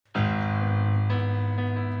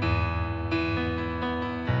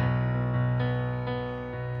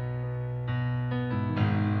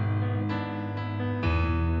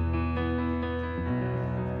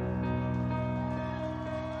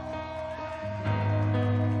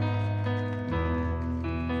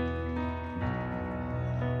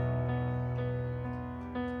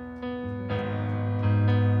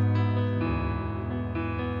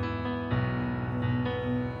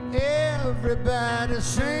everybody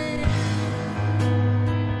sing.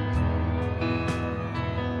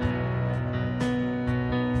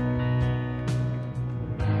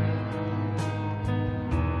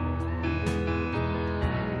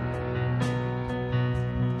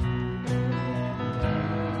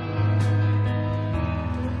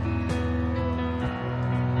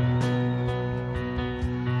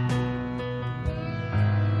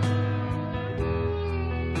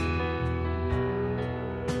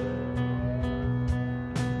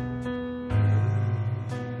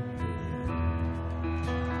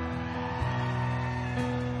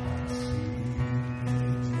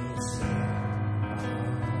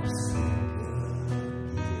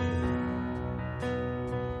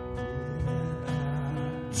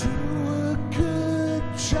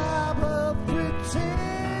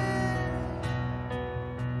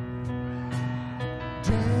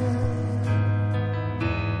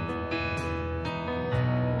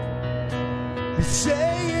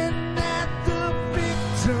 Saying that the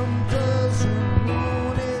victim doesn't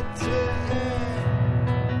want it to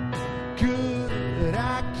end. Good,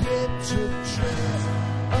 I get to dress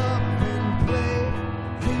up and play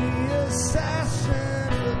the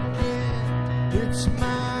assassin again. It's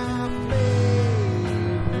my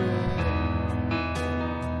favorite.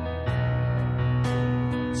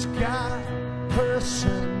 It's got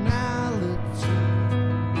personality.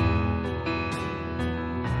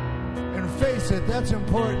 Face it, that's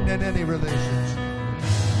important in any relationship.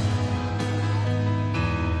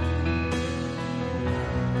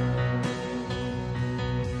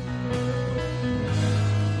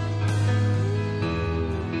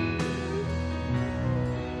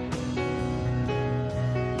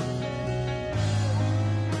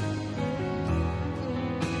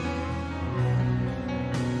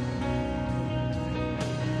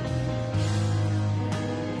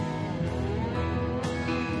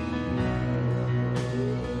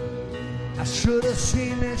 I should have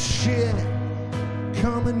seen this shit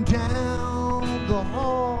coming down the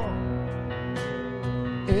hall.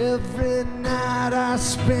 Every night I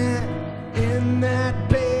spent in that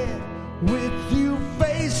bed with you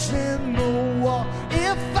facing the wall.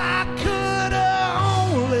 If I could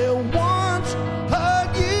have only once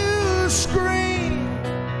heard you scream,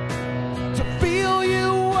 to feel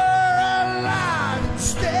you were alive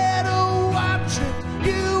instead of watching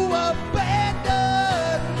you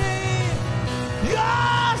abandon me.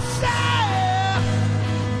 Yourself.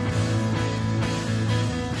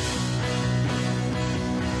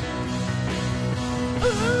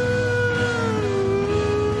 Ooh.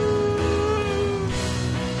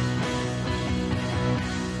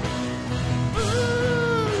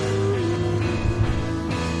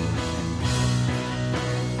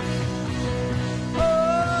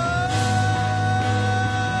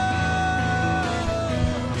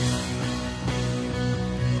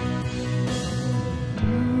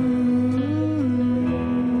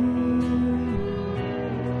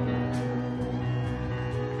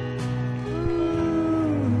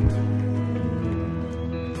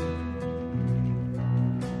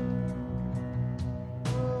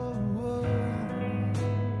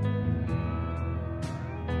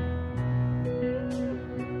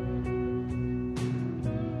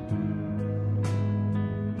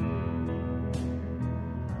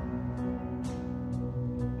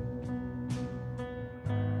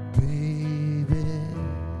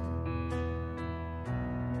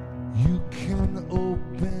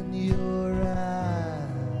 Open your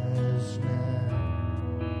eyes now,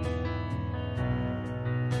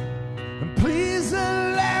 and please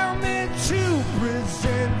allow me to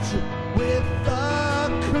present you with a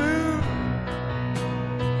clue.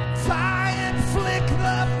 Try and flick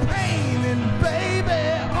the pain, and baby,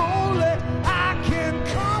 only I can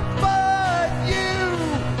comfort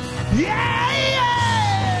you. Yeah.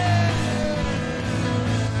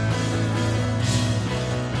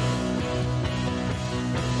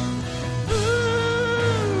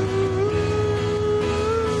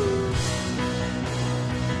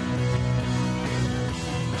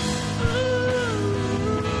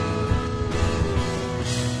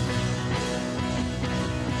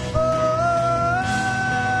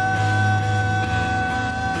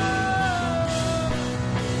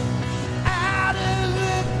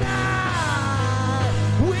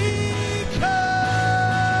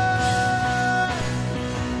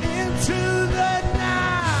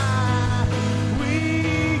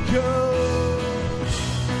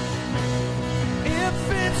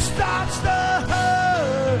 Starts to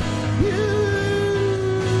hurt you,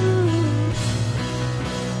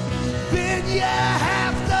 then you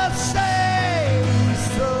have to say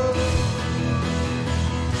so.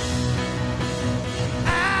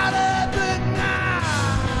 Out of the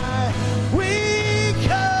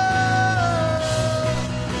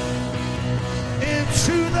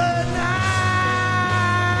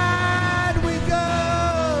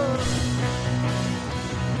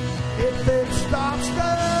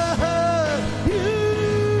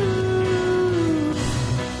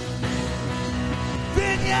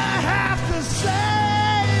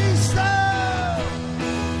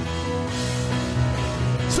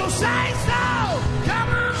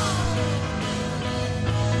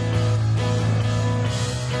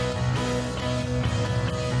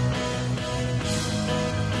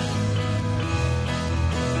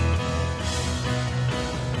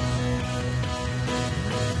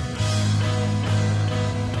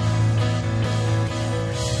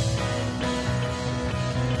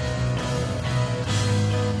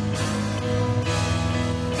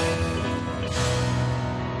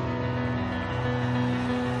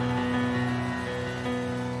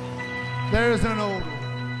There's an old one.